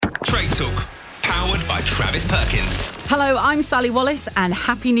Trade Talk, powered by Travis Perkins. Hello, I'm Sally Wallace and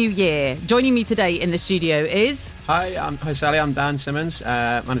Happy New Year. Joining me today in the studio is... Hi Sally, I'm Dan Simmons,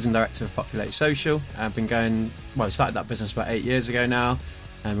 Managing Director of Populate Social. I've been we started that business about 8 years ago now.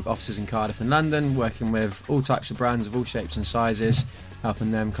 We've got offices in Cardiff and London, working with all types of brands of all shapes and sizes,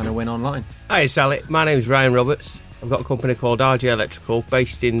 helping them kind of win online. Hi Sally, my name's Ryan Roberts. I've got a company called RJ Electrical,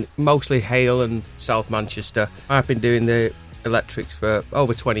 based in mostly Hale and South Manchester. I've been doing the electrics for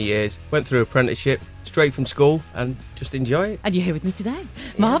over 20 years. Went through apprenticeship straight from school and just enjoy it. And you're here with me today.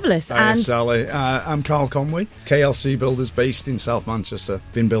 Marvellous. Hi, Sally. I'm Carl Conway, KLC Builders based in South Manchester.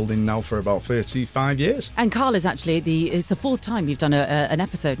 Been building now for about 35 years. And Carl is actually it's the fourth time you've done an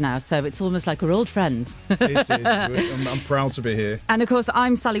episode now, so it's almost like we're old friends. It is. I'm proud to be here. And of course,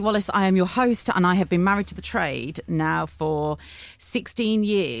 I'm Sally Wallace. I am your host, and I have been married to the trade now for 16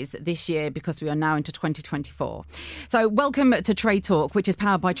 years this year, because we are now into 2024. So welcome to Trade Talk, which is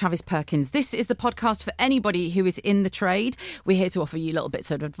powered by Travis Perkins. This is the podcast for anybody who is in the trade. We're here to offer you little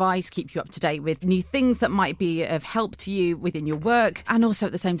bits of advice, keep you up to date with new things that might be of help to you within your work, and also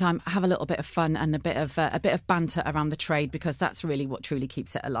at the same time have a little bit of fun and a bit of banter around the trade, because that's really what truly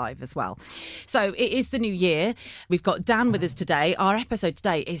keeps it alive as well. So it is the new year. We've got Dan with us today. Our episode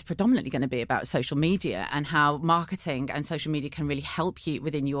today is predominantly going to be about social media and how marketing and social media can really help you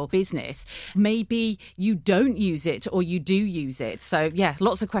within your business. Maybe you don't use it or you do use it. So yeah,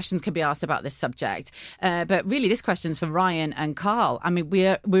 lots of questions can be asked about this subject. But really, this question's for Ryan and Carl. I mean,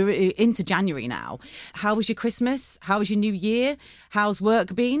 we're into January now. How was your Christmas? How was your New Year? How's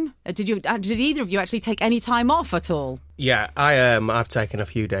work been? Did either of you actually take any time off at all? Yeah, I've taken a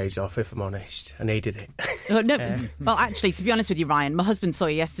few days off, if I'm honest. I needed it. Well, actually, to be honest with you, Ryan, my husband saw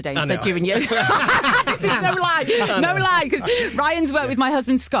you yesterday and said you and you... This is no lie, because Ryan's worked with my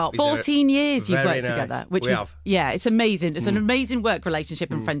husband, Scott. 14 years you've worked together. Which we have. Yeah, it's amazing. It's an amazing work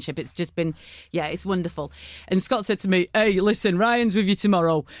relationship and friendship. It's just been, it's wonderful. And Scott said to me, hey, listen, Ryan's with you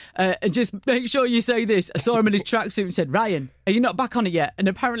tomorrow. And just make sure you say this. I saw him in his tracksuit and said, Ryan, are you not back on it yet? And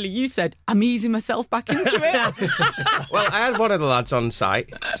apparently you said, I'm easing myself back into it. Well, I had one of the lads on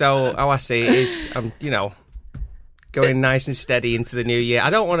site, so how I see it is, I'm, going nice and steady into the new year. I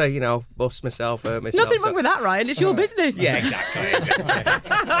don't want to, bust myself, hurt myself. Nothing wrong with that, Ryan. It's your business. Yeah, exactly.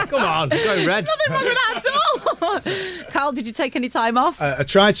 Come on, going red. Nothing wrong with that at all. Carl, did you take any time off? I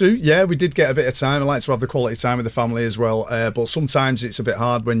try to. Yeah, we did get a bit of time. I like to have the quality time with the family as well. But sometimes it's a bit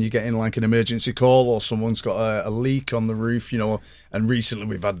hard when you get in like an emergency call or someone's got a leak on the roof, and recently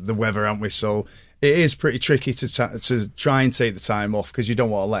we've had the weather, haven't we? So it is pretty tricky to try and take the time off, because you don't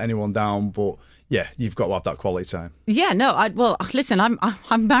want to let anyone down, but yeah, you've got to have that quality time. Yeah, no, listen,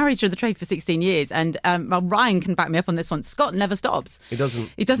 I'm married to the trade for 16 years, and Ryan can back me up on this one. Scott never stops. He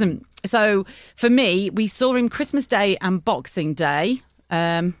doesn't. So for me, we saw him Christmas Day and Boxing Day.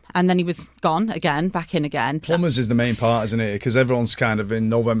 And then he was gone again, back in again. Plumbers is the main part, isn't it? Because everyone's kind of in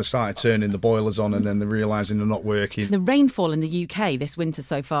November started turning the boilers on, and then they're realising they're not working. The rainfall in the UK this winter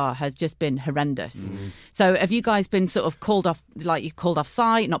so far has just been horrendous. So have you guys been sort of called off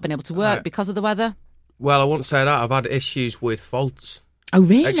site, not been able to work because of the weather? Well, I wouldn't say that. I've had issues with faults. Oh,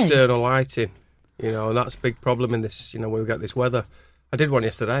 really? External lighting, and that's a big problem in this, when we get this weather. I did one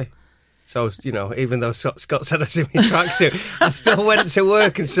yesterday. So, even though Scott said I was in my tracksuit, I still went to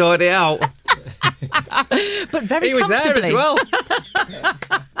work and sorted it out. But very He was there as well.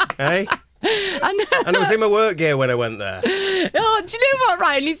 Hey? And it was in my work gear when I went there. Oh, do you know what,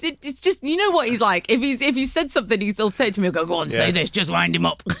 Ryan? It's just, you know what he's like. If he said something, he'll say it to me, he'll go on, say this, just wind him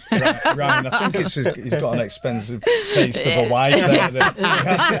up. Ryan, I think he's got an expensive taste of a wife there. That he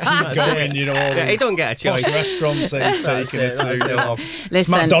has to keep going, all he don't get a choice. Restaurants that he's taking it to. Listen, it's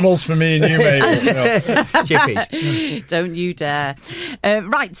McDonald's for me and you, mate. Chippies. Don't you dare.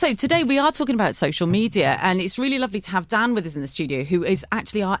 Right, so today we are talking about social media, and it's really lovely to have Dan with us in the studio, who is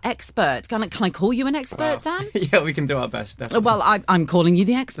actually our expert. Can I call you an expert, Dan? Yeah, we can do our best, definitely. Well, I'm calling you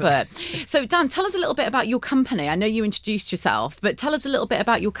the expert. So, Dan, tell us a little bit about your company. I know you introduced yourself, but tell us a little bit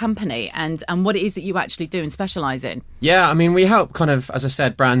about your company and what it is that you actually do and specialise in. Yeah, I mean, we help kind of, as I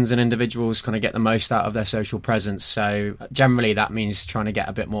said, brands and individuals kind of get the most out of their social presence. So generally that means trying to get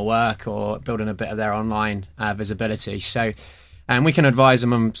a bit more work or building a bit of their online visibility. So and we can advise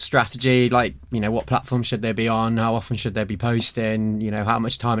them on strategy, like, what platform should they be on? How often should they be posting? How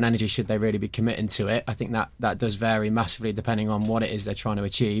much time and energy should they really be committing to it? I think that does vary massively depending on what it is they're trying to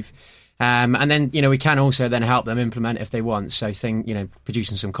achieve. And then, we can also then help them implement if they want. So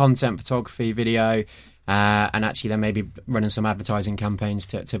producing some content, photography, video, and actually then maybe running some advertising campaigns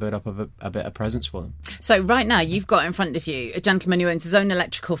to build up a bit of presence for them. So right now you've got in front of you a gentleman who owns his own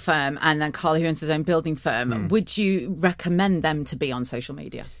electrical firm and then Carl who owns his own building firm. Would you recommend them to be on social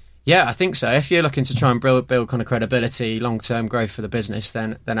media? Yeah, I think so. If you're looking to try and build kind of credibility, long-term growth for the business,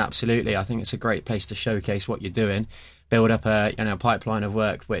 then absolutely. I think it's a great place to showcase what you're doing, build up a pipeline of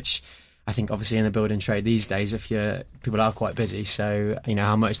work, which I think obviously in the building trade these days, people are quite busy. So,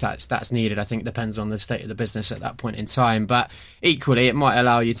 how much that's needed, I think depends on the state of the business at that point in time. But equally, it might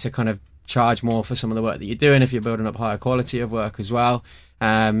allow you to kind of charge more for some of the work that you're doing if you're building up higher quality of work as well.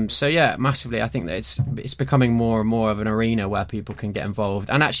 So yeah, massively, I think that it's becoming more and more of an arena where people can get involved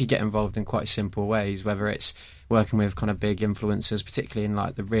and actually get involved in quite simple ways, whether it's working with kind of big influencers, particularly in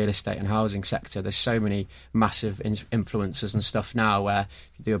like the real estate and housing sector. There's so many massive influencers and stuff now where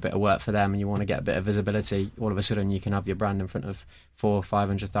you do a bit of work for them and you want to get a bit of visibility, all of a sudden you can have your brand in front of 400,000 or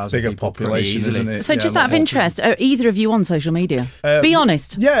 500,000 bigger people population, isn't it? So just out of interest, are either of you on social media? Be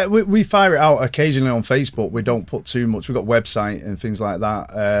honest. Yeah, we fire it out occasionally on Facebook. We don't put too much. We've got a website and things like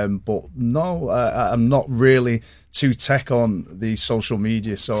that. But no, I'm not really too tech on the social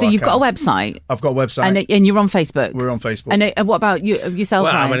media. So you've got a website? I've got a website. And you're on Facebook? We're on Facebook. And what about yourself,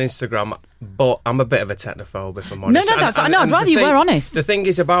 Well, Ryan? I'm on Instagram, but I'm a bit of a technophobe, if I'm honest. No, I'd rather you were honest. The thing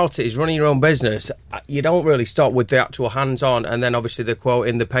is about it is running your own business, you don't really stop with the actual hands-on and then obviously the quote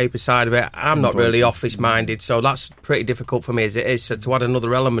in the paper side of it. I'm not really office-minded, so that's pretty difficult for me as it is. So to add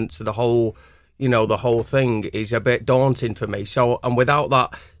another element to the whole, the whole thing is a bit daunting for me. So, and without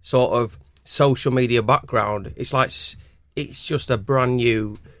that sort of social media background, it's like it's just a brand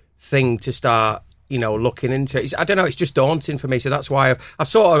new thing to start looking into. I don't know, it's just daunting for me. So that's why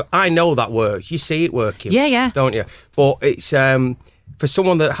I know that works. You see it working. Yeah. Don't you? But it's for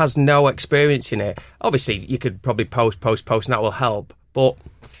someone that has no experience in it, obviously you could probably post and that will help. But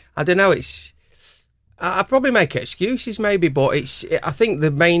I don't know, I probably make excuses maybe, but I think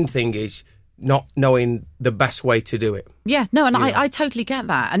the main thing is not knowing the best way to do it. Yeah, no, and I totally get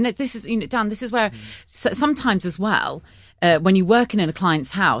that. And this is, Dan, this is where sometimes as well, when you're working in a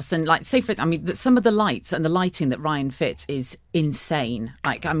client's house and like, say, some of the lights and the lighting that Ryan fits is insane.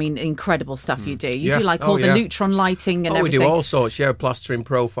 Like, incredible stuff you do. You do like all the neutron lighting and everything. We do all sorts, plastering,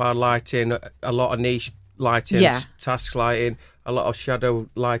 profile lighting, a lot of niche lighting, task lighting, a lot of shadow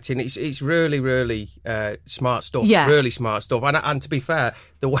lighting. It's really, really smart stuff. Yeah. Really smart stuff. And to be fair,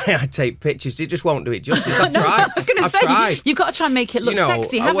 the way I take pictures, it just won't do it justice. I've tried. I was going to say, you've got to try and make it look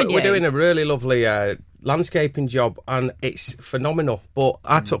sexy, haven't you? We're doing a really lovely landscaping job and it's phenomenal. But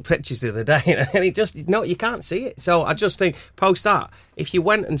I took pictures the other day and you can't see it. So I just think, post that. If you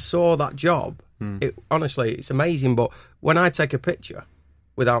went and saw that job, honestly, it's amazing. But when I take a picture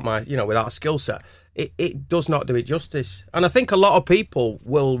without without a skill set, it does not do it justice. And I think a lot of people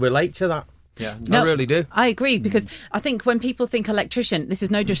will relate to that. Yeah, I really do. I agree, because I think when people think electrician, this is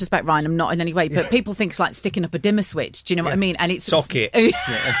no disrespect, Ryan, I'm not in any way, but people think it's like sticking up a dimmer switch. Do you know what I mean? And it's socket. Can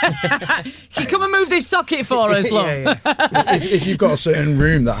you come and move this socket for us, love? If you've got a certain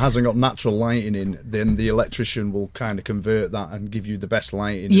room that hasn't got natural lighting in, then the electrician will kind of convert that and give you the best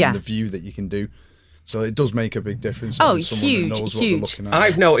lighting and the view that you can do. So it does make a big difference. Oh, someone huge, that knows what they're looking at.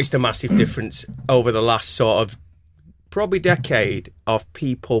 I've noticed a massive difference over the last sort of probably decade of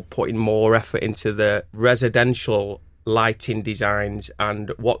people putting more effort into the residential lighting designs and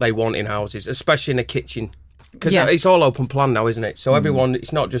what they want in houses, especially in a kitchen. Because it's all open plan now, isn't it? So everyone,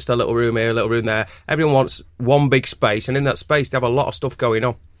 it's not just a little room here, a little room there. Everyone wants one big space, and in that space they have a lot of stuff going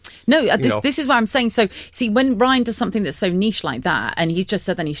on. No, this is what I'm saying. So, see, when Ryan does something that's so niche like that, and he's just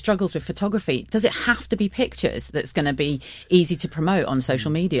said that he struggles with photography, does it have to be pictures that's going to be easy to promote on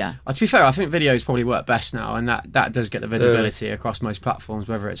social media? To be fair, I think videos probably work best now, and that does get the visibility across most platforms,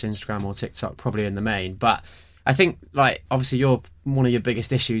 whether it's Instagram or TikTok, probably in the main. But I think, obviously, one of your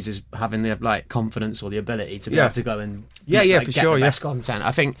biggest issues is having the confidence or the ability to be able to go and for get sure, the best content.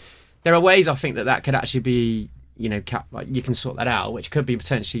 I think there are ways that could actually be, you can sort that out, which could be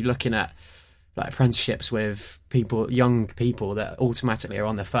potentially looking at apprenticeships with young people that automatically are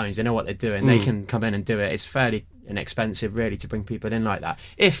on their phones. They know what they're doing. They can come in and do it. It's fairly inexpensive, really, to bring people in like that.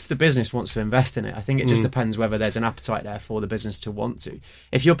 If the business wants to invest in it, I think it just depends whether there's an appetite there for the business to want to.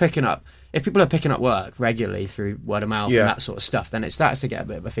 If people are picking up work regularly through word of mouth and that sort of stuff, then it starts to get a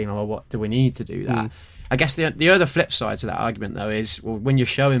bit of a feeling, well, what do we need to do that? I guess the other flip side to that argument, though, is when you're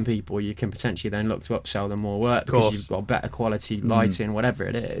showing people, you can potentially then look to upsell them more work because you've got better quality lighting, whatever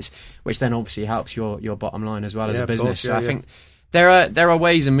it is, which then obviously helps your bottom line as well as a business. So I think there are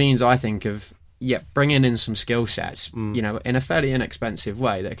ways and means, I think, of bringing in some skill sets, in a fairly inexpensive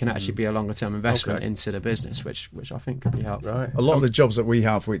way that can actually be a longer term investment into the business, which I think could be helpful. Right. A lot of the jobs that we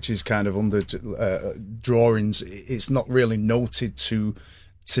have, which is kind of under drawings, it's not really noted to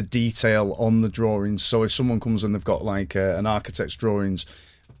detail on the drawings. So if someone comes and they've got an architect's drawings,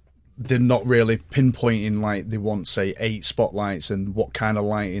 they're not really pinpointing like they want, say, 8 spotlights and what kind of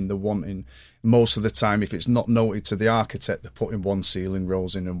lighting they're wanting. Most of the time, if it's not noted to the architect, they're putting 1 ceiling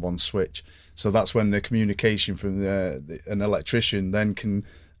rose in and 1 switch. So that's when the communication from an electrician then can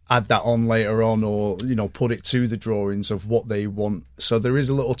add that on later on, or put it to the drawings of what they want. So there is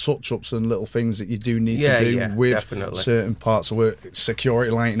a little touch-ups and little things that you do need to do with certain parts of work.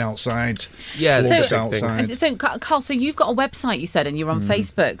 Security lighting outside, outside. So Carl, so you've got a website, you said, and you're on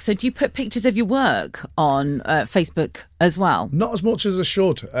Facebook. So do you put pictures of your work on Facebook as well? Not as much as I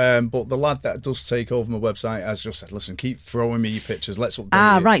should, but the lad that does take over my website has just said, listen, keep throwing me your pictures, let's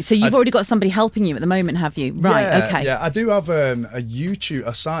update it. Right, so you've already got somebody helping you at the moment, have you? Right, okay. Yeah, I do have a YouTube,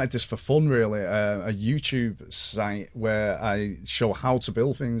 I started this for fun really, a YouTube site where I show how to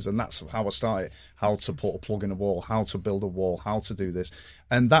build things, and that's how I started, how to put a plug in a wall, how to build a wall, how to do this.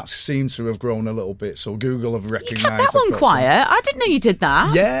 And that seems to have grown a little bit, so Google have recognised... You kept that one quiet? I didn't know you did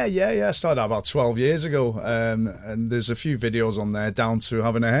that. Yeah, I started about 12 years ago, and there's a few videos on there down to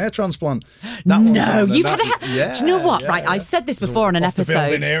having a hair transplant. You've had a hair... Yeah, do you know what? Right, I've said this before on an episode.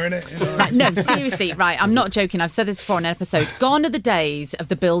 Building here, innit? Right, no, seriously, right, I'm not joking. I've said this before on an episode. Gone are the days of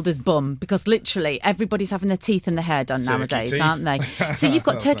the builder's bum, because literally everybody's having their teeth and their hair done nowadays, aren't they? So you've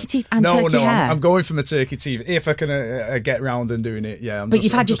got turkey teeth and turkey hair. I'm going from the turkey teeth if I can get round and doing it. Yeah, but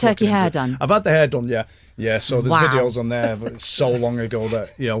you've had your turkey hair done. I've had the hair done. Yeah. So there's videos on there, but it's so long ago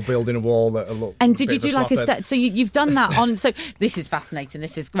that building a wall that look. And did you do like a step? So you've done that on. So this is fascinating.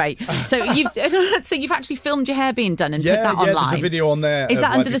 This is great. So you've actually filmed your hair being done and put that online. Yeah, there's a video on there. Is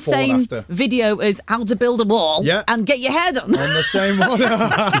that under the same video as how to build a wall? Yeah. And get your hair done on the same one.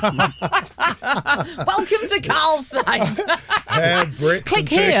 Welcome to Carl's site. Hair, bricks,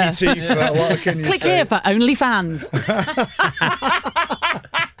 click and here. Turkey teeth. What can you click say? Here for OnlyFans.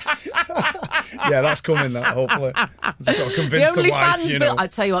 Yeah, that's coming. That hopefully, I've got to convince the wife. I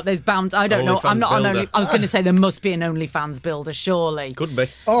tell you what, there's bound. I don't know. I'm not on Only. I was going to say there must be an OnlyFans builder. Surely, could be.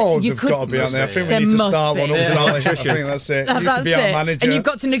 Oh, they've got to be on there. I think we need to start one. I think that's it. You could be our manager, and you've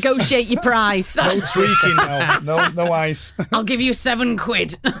got to negotiate your price. No tweaking now. No ice. I'll give you £7.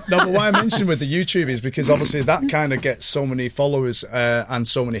 No, but why I mentioned with the YouTube is because obviously that kind of gets so many followers and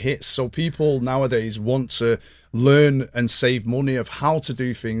so many hits. So people nowadays want to learn and save money of how to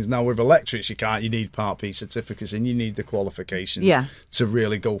do things. Now with electrics, you need Part P certificates and you need the qualifications to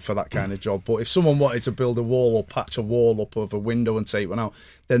really go for that kind of job. But if someone wanted to build a wall or patch a wall up of a window and take one out,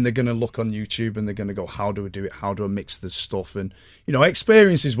 then they're going to look on YouTube and they're going to go, how do I do it? How do I mix this stuff? And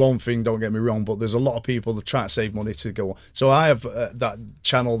experience is one thing, don't get me wrong, but there's a lot of people that try to save money to go on. So I have that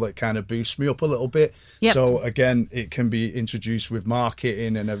channel that kind of boosts me up a little bit. Yep. So again, it can be introduced with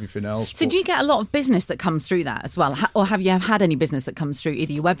marketing and everything else. So do you get a lot of business that comes through that as well? Or have you had any business that comes through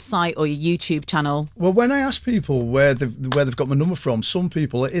either your website or your YouTube channel? Well, when I ask people where they've got my number from, some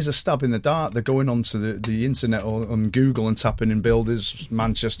people, it is a stab in the dark. They're going onto the internet or on Google and tapping in Builders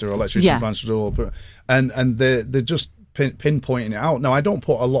Manchester or Electricians Manchester, and they're just pinpointing it out. Now, I don't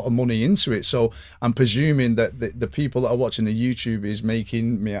put a lot of money into it, so I'm presuming that the people that are watching the YouTube is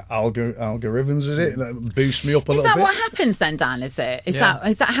making me algorithms, is it? That boost me up a little bit. Is that what happens then, Dan? Is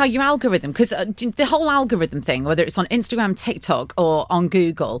that how your algorithm? Because the whole algorithm thing, whether it's on Instagram, TikTok, or on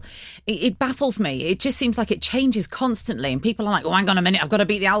Google, it baffles me. It just seems like it changes constantly, and people are like, "Oh, hang on a minute, I've got to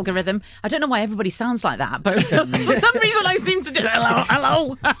beat the algorithm." I don't know why everybody sounds like that, but for some reason I seem to do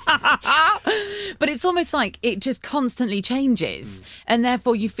hello. But it's almost like it just constantly changes, and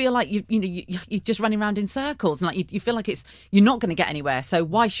therefore you feel like you're just running around in circles, and like you feel like you're not going to get anywhere. So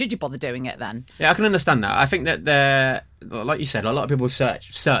why should you bother doing it then? Yeah, I can understand that. I think that like you said, a lot of people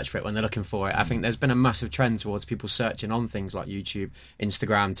search for it when they're looking for it. I think there's been a massive trend towards people searching on things like YouTube,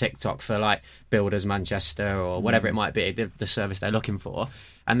 Instagram, TikTok for like Builders Manchester or whatever it might be, the service they're looking for.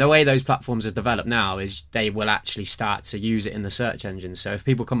 And the way those platforms are developed now is they will actually start to use it in the search engine. So if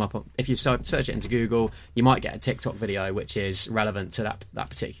people come up, if you search it into Google, you might get a TikTok video which is relevant to that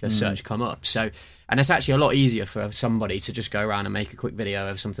particular search come up. So, and it's actually a lot easier for somebody to just go around and make a quick video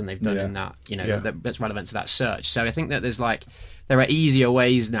of something they've done in that, that's relevant to that search. So I think that there are easier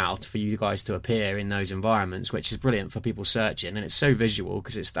ways now for you guys to appear in those environments, which is brilliant for people searching, and it's so visual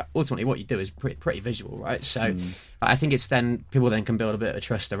because it's that ultimately what you do is pretty visual, right? So I think it's then people then can build a bit of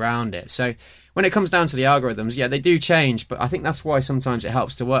trust around it. So when it comes down to the algorithms, they do change, but I think that's why sometimes it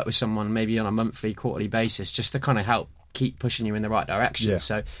helps to work with someone maybe on a monthly, quarterly basis just to kind of help keep pushing you in the right direction.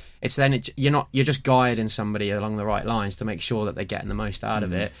 So you're just guiding somebody along the right lines to make sure that they're getting the most out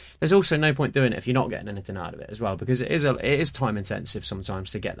of it. There's also no point doing it if you're not getting anything out of it as well, because it is time intensive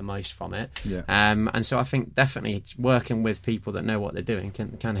sometimes to get the most from it. Yeah. And so I think definitely working with people that know what they're doing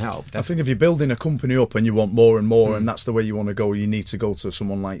can help. I think if you're building a company up and you want more and more, and that's the way you want to go, you need to go to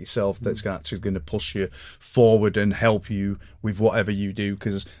someone like yourself that's actually going to push you forward and help you with whatever you do.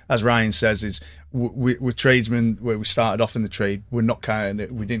 Because as Ryan says, we're tradesmen. Where we started off in the trade, we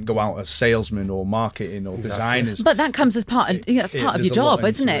didn't go out as salesmen or marketing or designers. But that comes as part of your job,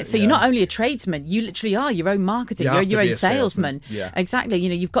 isn't it? So yeah. you're not only a tradesman, you literally are your own marketing, you're your own salesman. Yeah. Exactly.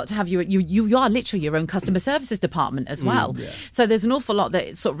 You've got to have you are literally your own customer services department as well. Yeah. So there's an awful lot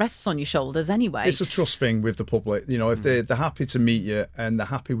that sort of rests on your shoulders anyway. It's a trust thing with the public. If they're happy to meet you and they're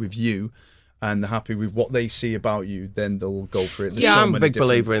happy with you and they're happy with what they see about you, then they'll go for it. I'm a big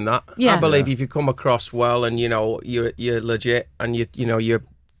believer in that. Yeah. I believe if you come across well and you're legit and you're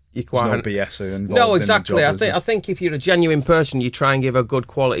quite There's no BS involved. No, exactly. In the job, I think if you're a genuine person, you try and give a good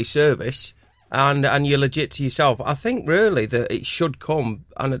quality service, and you're legit to yourself. I think really that it should come,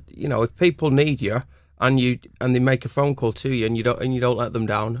 and if people need you and they make a phone call to you and you don't let them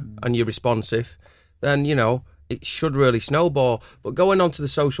down and you're responsive, then it should really snowball. But going on to the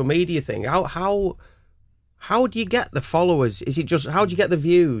social media thing, how do you get the followers? Is it just how do you get the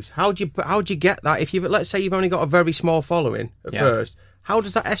views? How do you get that? If let's say you've only got a very small following at first, how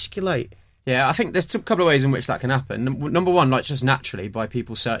does that escalate? Yeah, I think there's a couple of ways in which that can happen. Number one, like just naturally by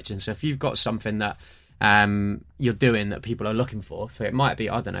people searching. So if you've got something that you're doing that people are looking for it might be,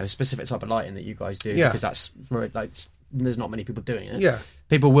 I don't know, a specific type of lighting that you guys do, because that's like there's not many people doing it. Yeah.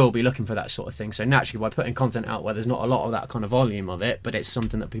 People will be looking for that sort of thing. So naturally, by putting content out where there's not a lot of that kind of volume of it, but it's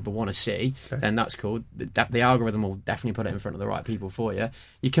something that people want to see, then that's cool. The algorithm will definitely put it in front of the right people for you.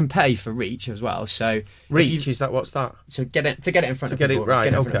 You can pay for reach as well. So reach is that? What's that? To get it in front of people, right, to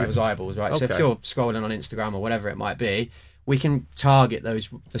get it in front of people's eyeballs, right? So if you're scrolling on Instagram or whatever it might be, we can target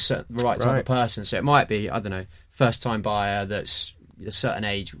the right type of person. So it might be, I don't know, first time buyer that's a certain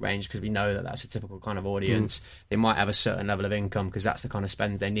age range, because we know that that's a typical kind of audience. They might have a certain level of income because that's the kind of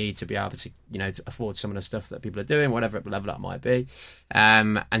spends they need to be able to to afford some of the stuff that people are doing, whatever level that might be.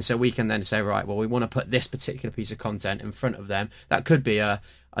 And so we can then say, right, well, we want to put this particular piece of content in front of them. That could be a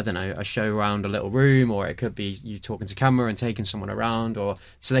show around a little room, or it could be you talking to camera and taking someone around, or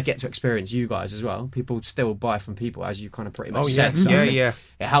so they get to experience you guys as well. People still buy from people, as you kind of pretty much said. So it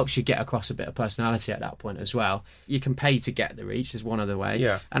helps you get across a bit of personality at that point as well. You can pay to get the reach is one other way.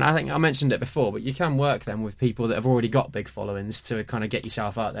 Yeah. And I think I mentioned it before, but you can work then with people that have already got big followings to kind of get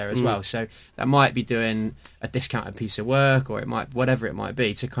yourself out there as well. So that might be doing a discounted piece of work, or it might, whatever it might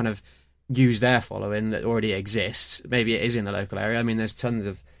be, to kind of use their following that already exists. Maybe it is in the local area. I mean, there's tons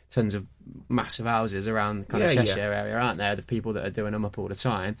of massive houses around kind of Cheshire area, aren't there? The people that are doing them up all the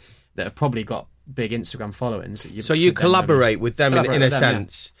time that have probably got big Instagram followings. So you collaborate with them in a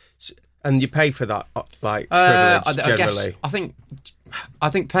sense, and you pay for that, like privilege generally. Guess, I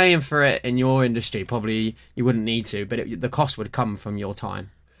think paying for it in your industry probably you wouldn't need to, but the cost would come from your time.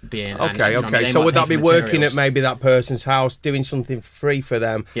 Okay. So would that be working at maybe that person's house, doing something free for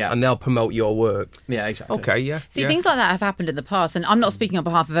them, and they'll promote your work? Yeah, exactly. Okay, yeah. See, things like that have happened in the past, and I'm not speaking on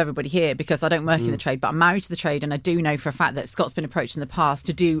behalf of everybody here because I don't work in the trade, but I'm married to the trade, and I do know for a fact that Scott's been approached in the past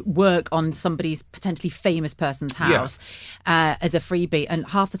to do work on somebody's potentially famous person's house as a freebie, and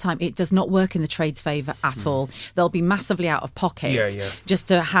half the time it does not work in the trade's favour at all. They'll be massively out of pocket just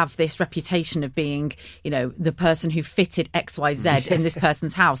to have this reputation of being, the person who fitted XYZ in this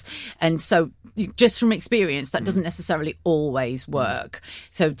person's house. And so just from experience, that doesn't necessarily always work.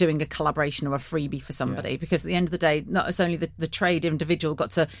 So doing a collaboration or a freebie for somebody, because at the end of the day, not only the trade individual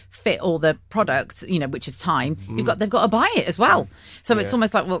got to fit all the products, which is time, they've got to buy it as well. So it's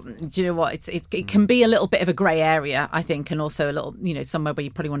almost like, well, do you know what? It can be a little bit of a grey area, I think, and also a little, somewhere where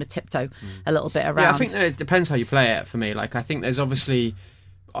you probably want to tiptoe a little bit around. Yeah, I think it depends how you play it for me. Like, I think there's obviously...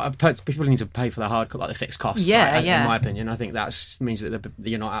 people need to pay for the the fixed costs. In my opinion, I think that means that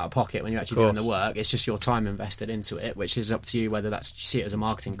you're not out of pocket when you're actually doing the work. It's just your time invested into it, which is up to you whether you see it as a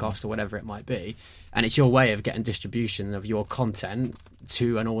marketing cost or whatever it might be. And it's your way of getting distribution of your content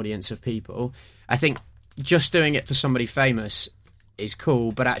to an audience of people. I think just doing it for somebody famous is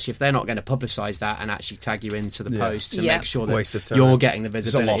cool, but actually if they're not going to publicise that and actually tag you into the posts and make sure that you're getting the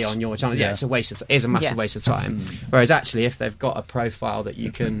visibility on your channel, it's a waste of it's a massive waste of time. Whereas actually if they've got a profile that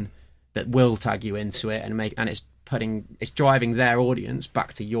that will tag you into it and it's driving their audience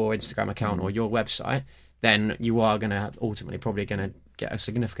back to your Instagram account or your website, then you are going to ultimately probably going to get a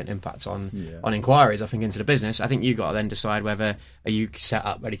significant impact on inquiries, I think, into the business. I think you got to then decide whether are you set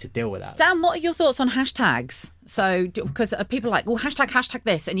up ready to deal with that. Dan, what are your thoughts on hashtags? So, because people are like, well, hashtag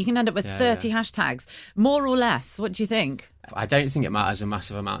this, and you can end up with 30 hashtags, more or less. What do you think? I don't think it matters a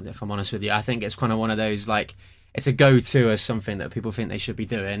massive amount, if I'm honest with you. I think it's kind of one of those, like, it's a go-to as something that people think they should be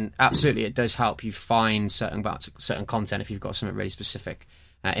doing. Absolutely, it does help you find certain content if you've got something really specific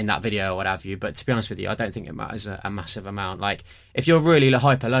in that video or what have you. But to be honest with you, I don't think it matters a massive amount. Like, if you're really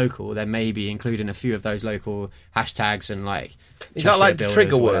hyper-local, then maybe including a few of those local hashtags and, like... Is that like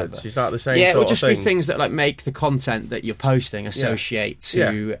trigger words? Is that the same sort of thing? Yeah, it will just be things that, like, make the content that you're posting associate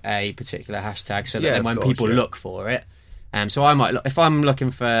to a particular hashtag so that then when people look for it... So I might, if I'm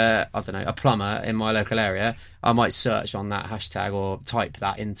looking for, I don't know, a plumber in my local area, I might search on that hashtag or type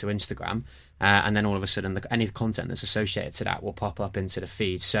that into Instagram, and then all of a sudden any content that's associated to that will pop up into the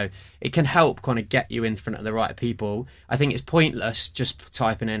feed. So it can help kind of get you in front of the right people. I think it's pointless just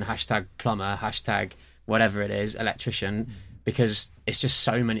typing in hashtag plumber, hashtag whatever it is, electrician, because it's just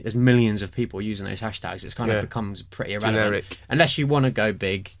so many, there's millions of people using those hashtags. It's kind of becomes pretty irrelevant. Generic. Unless you want to go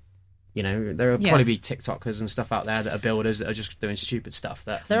big. You know, there will probably be TikTokers and stuff out there that are builders that are just doing stupid stuff.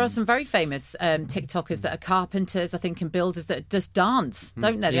 There are some very famous TikTokers that are carpenters, I think, and builders that just dance,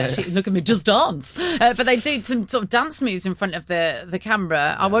 don't they? They actually look at me, just dance. But they do some sort of dance moves in front of the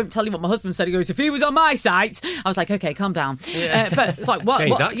camera. Yeah. I won't tell you what my husband said. He goes, if he was on my site, I was like, okay, calm down. Yeah. But like, what?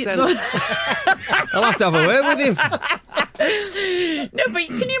 Change accent. I'll have to have a word with him. No, but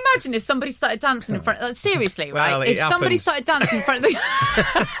can you imagine if somebody started dancing in front? Seriously, right? Well, if somebody started dancing in front of the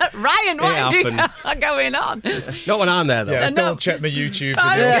Ryan, what are going on? Not when I'm there, though. Yeah, don't check my YouTube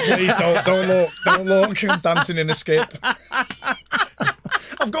video. Please don't look. I'm dancing in a skip.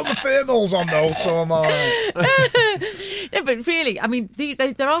 I've got my thermals on though, so I'm all right. No, but really, I mean,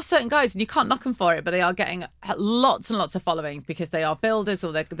 there are certain guys, and you can't knock them for it, but they are getting lots and lots of followings because they are builders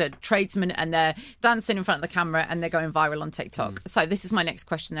or they're tradesmen, and they're dancing in front of the camera and they're going viral on TikTok. So this is my next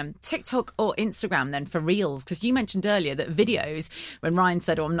question then. TikTok or Instagram then for Reels? Because you mentioned earlier that videos, when Ryan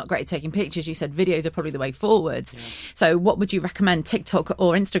said, oh, I'm not great at taking pictures, you said videos are probably the way forwards. Yeah. So what would you recommend, TikTok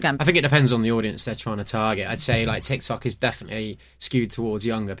or Instagram? I think it depends on the audience they're trying to target. I'd say like TikTok is definitely skewed towards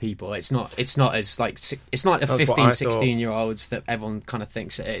younger people. It's not as like, it's not the 15, 16-year-olds that everyone kind of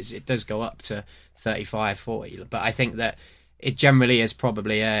thinks it is. It does go up to 35, 40. But I think that it generally is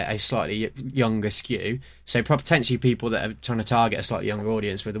probably a slightly younger skew. So potentially people that are trying to target a slightly younger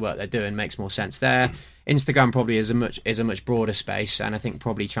audience with the work they're doing makes more sense there. Instagram probably is a much broader space, and I think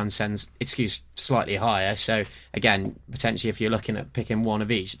probably transcends its skews slightly higher. So again, potentially if you're looking at picking one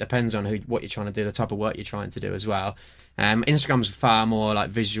of each, it depends on what you're trying to do, the type of work you're trying to do as well. Instagram's far more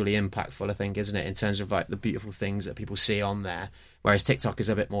like visually impactful, I think, isn't it, in terms of like the beautiful things that people see on there. Whereas TikTok is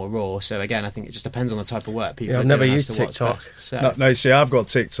a bit more raw. So again, I think it just depends on the type of work people are doing. I've never used TikTok. No, see, I've got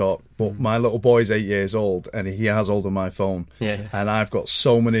TikTok, but my little boy's 8 years old and he has hold of my phone. Yeah. And I've got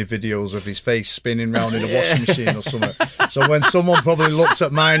so many videos of his face spinning around in a washing machine or something. So when someone probably looks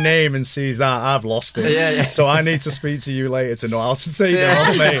at my name and sees that, I've lost it. Yeah. So I need to speak to you later to know how to take it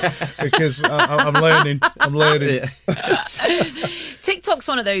on, mate, because I'm learning. Yeah. TikTok's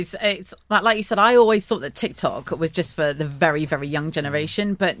one of those, it's like you said, I always thought that TikTok was just for the very, very young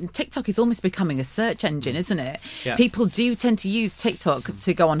generation, but TikTok is almost becoming a search engine, isn't it? Yeah. People do tend to use TikTok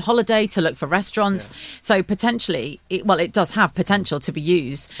to go on holiday, to look for restaurants. Yeah. So potentially, it does have potential to be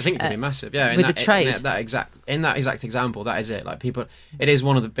used. I think it could be massive, yeah. With the trade. In that exact example, that is it. Like people, it is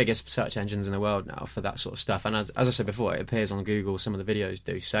one of the biggest search engines in the world now for that sort of stuff. And as I said before, it appears on Google, some of the videos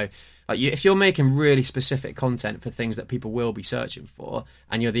do. So if you're making really specific content for things that people will be searching for,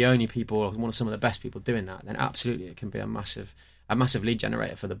 and you're the only people, or one of some of the best people doing that, then absolutely it can be a massive lead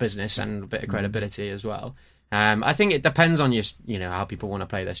generator for the business and a bit of credibility as well. I think it depends on how people want to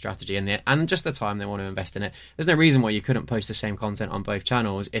play their strategy and just the time they want to invest in it. There's no reason why you couldn't post the same content on both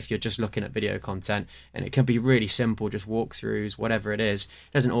channels if you're just looking at video content, and it can be really simple, just walkthroughs, whatever it is.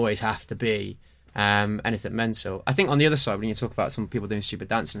 It doesn't always have to be anything mental. I think on the other side, when you talk about some people doing stupid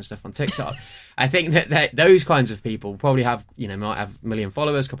dancing and stuff on TikTok, I think that those kinds of people probably have, might have a million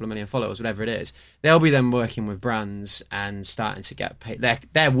followers, couple of million followers, whatever it is. They'll be then working with brands and starting to get paid.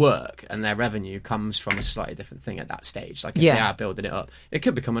 Their work and their revenue comes from a slightly different thing at that stage. Like if they are building it up, it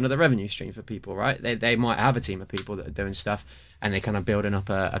could become another revenue stream for people, right? They might have a team of people that are doing stuff, and they're kind of building up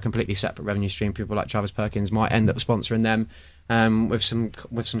a completely separate revenue stream. People like Travis Perkins might end up sponsoring them with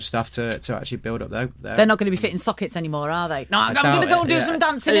some stuff to actually build up though. They're not going to be fitting sockets anymore, are they? No, I'm going to go and do some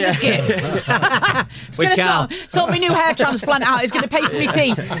dancing in the skip. It's going to sort my new hair transplant out. It's going to pay for my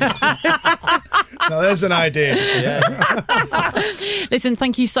teeth. Now, there's an idea. Listen,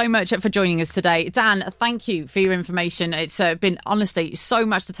 thank you so much for joining us today. Dan, thank you for your information. It's been, honestly, so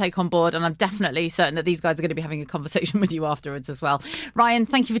much to take on board, and I'm definitely certain that these guys are going to be having a conversation with you afterwards as well. Ryan,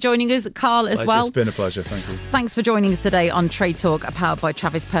 thank you for joining us. Carl as well. It's been a pleasure. Thank you. Thanks for joining us today on Trade Talk, powered by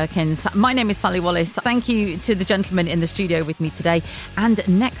Travis Perkins. My name is Sally Wallace. Thank you to the gentleman in the studio with me today. And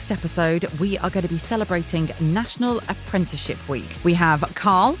next episode, we are going to be celebrating National Apprenticeship Week. We have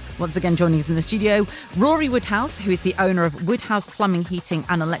Carl, once again joining us in the studio, Rory Woodhouse, who is the owner of Woodhouse Plumbing, Heating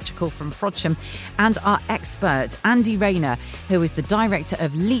and Electrical from Frodsham, and our expert, Andy Rayner, who is the director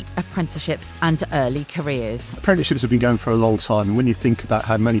of Leap Apprenticeships and Early Careers. Apprenticeships have been going for a long time, and when you think about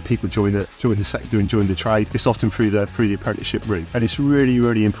how many people join the sector and join the trade, it's often through the apprenticeship route. And it's really,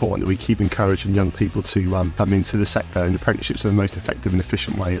 really important that we keep encouraging young people to come into the sector, and apprenticeships are the most effective and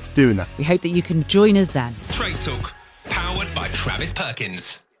efficient way of doing that. We hope that you can join us then. Trade Talk, powered by Travis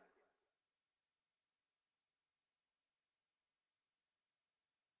Perkins.